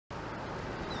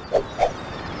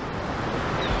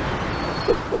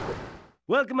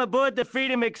Welcome aboard the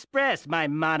Freedom Express, my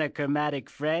monochromatic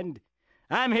friend.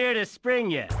 I'm here to spring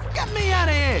you. Get me out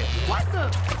of here! What the?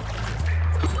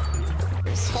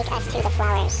 Take us to the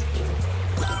flowers.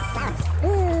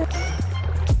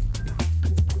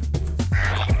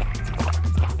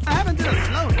 I haven't did a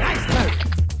slow, nice turn.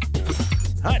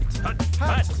 Hut, hut,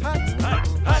 hut, hut, hut,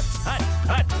 hut, hut,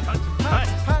 hut,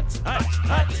 hut, hut,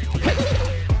 hut.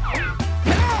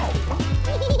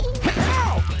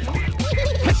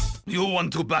 You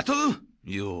want to battle?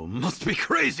 You must be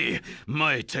crazy.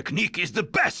 My technique is the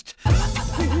best.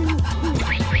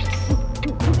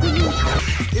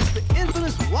 It's the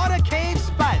infamous water cave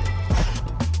spider.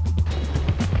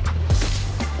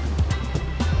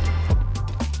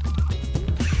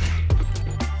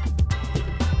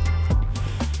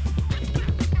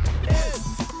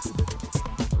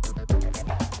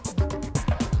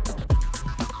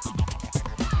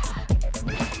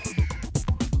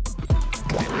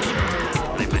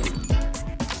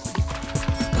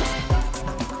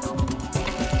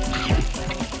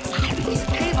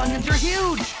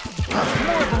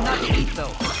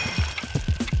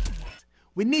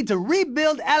 We need to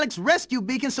rebuild Alex's rescue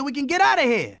beacon so we can get out of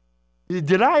here.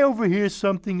 Did I overhear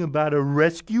something about a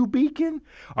rescue beacon?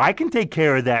 I can take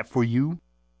care of that for you.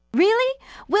 Really?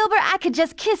 Wilbur, I could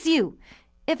just kiss you.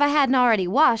 If I hadn't already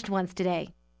washed once today.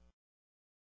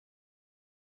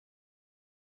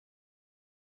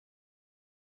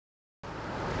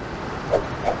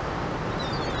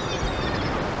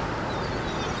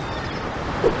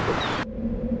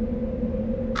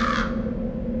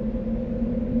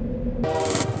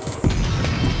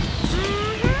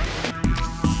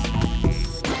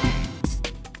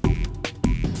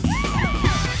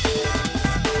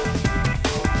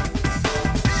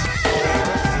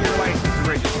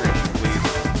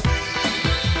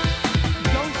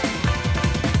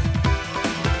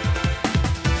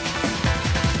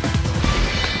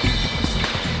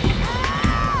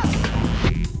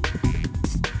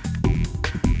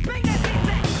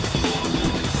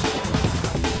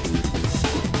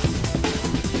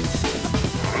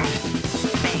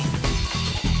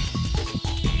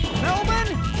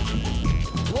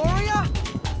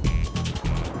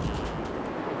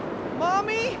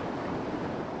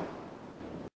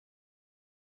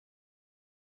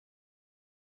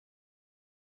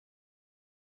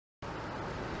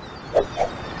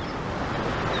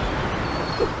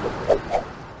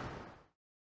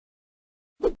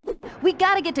 We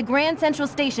gotta get to Grand Central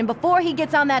Station before he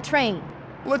gets on that train.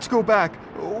 Let's go back.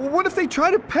 What if they try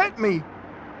to pet me?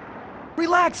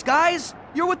 Relax, guys.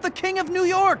 You're with the King of New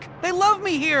York. They love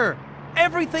me here.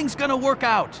 Everything's gonna work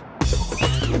out.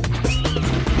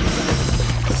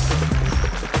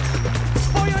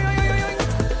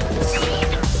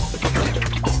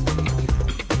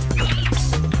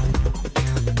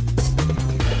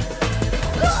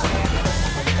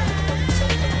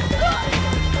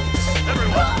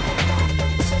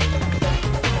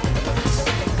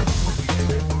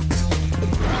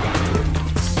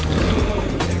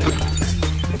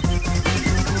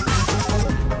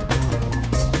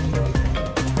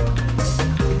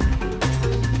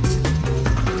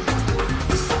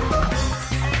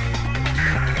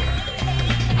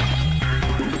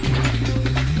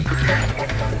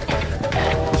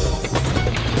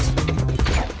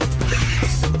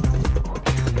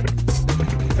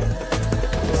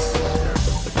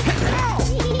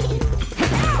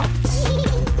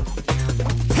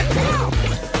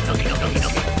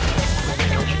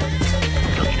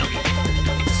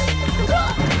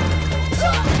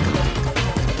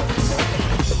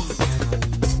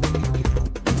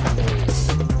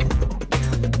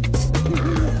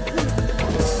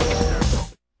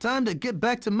 Time to get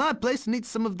back to my place and eat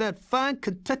some of that fine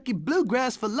Kentucky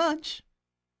bluegrass for lunch.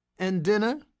 And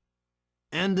dinner.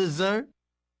 And dessert.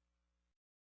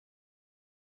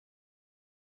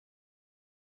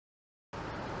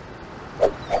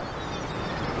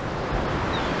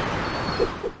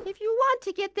 If you want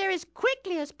to get there as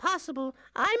quickly as possible,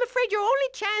 I'm afraid your only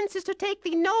chance is to take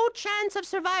the no chance of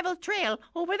survival trail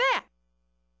over there.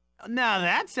 Now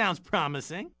that sounds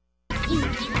promising.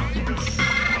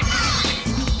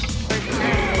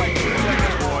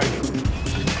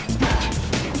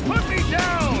 Put me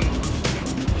down!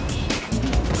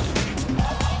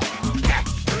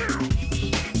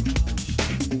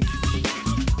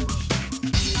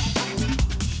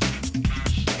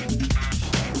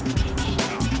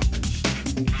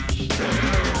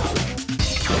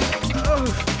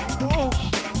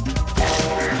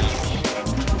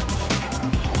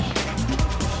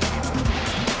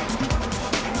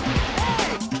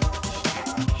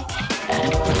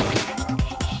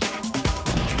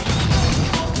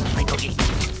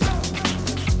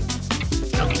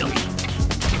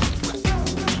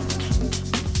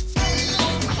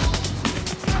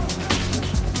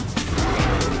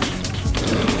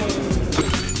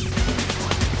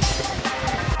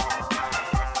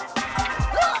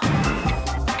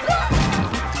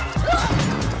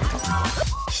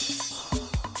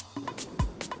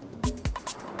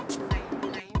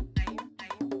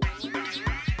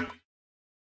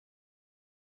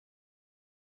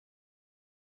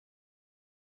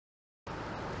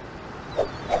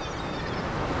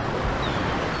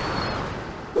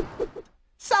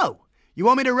 You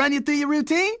want me to run you through your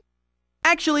routine?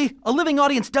 Actually, a living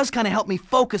audience does kind of help me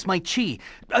focus my chi.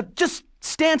 Just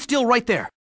stand still right there.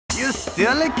 You're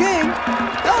still a king.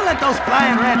 Don't let those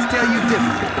flying rats tell you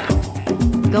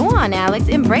different. Go on, Alex.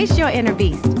 Embrace your inner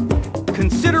beast.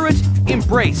 Consider it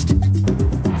embraced.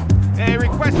 Hey,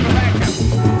 request for backup.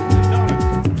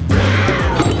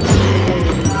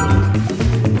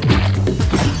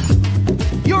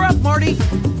 You're up, Marty.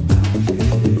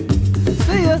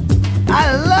 See ya.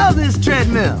 I love this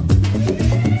treadmill.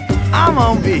 I'm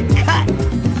gonna be cut.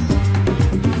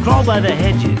 Crawl by the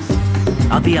hedges.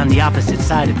 I'll be on the opposite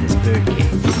side of this bird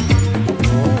cage.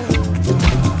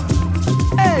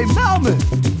 Hey, Melvin,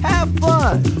 have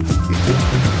fun.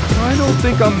 I don't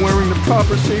think I'm wearing the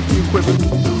proper safety equipment.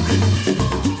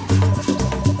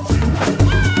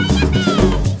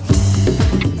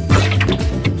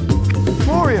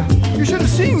 Gloria, you should have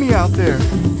seen me out there.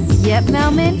 Yep,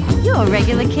 Melman, you're a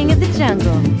regular king of the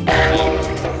jungle.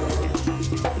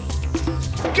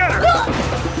 Get her!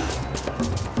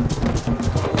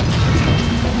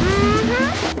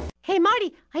 Hey,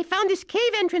 Marty, I found this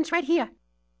cave entrance right here.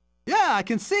 Yeah, I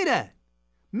can see that.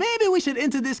 Maybe we should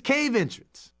enter this cave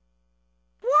entrance.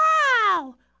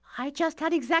 Wow! I just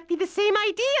had exactly the same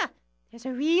idea. There's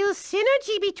a real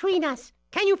synergy between us.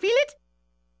 Can you feel it?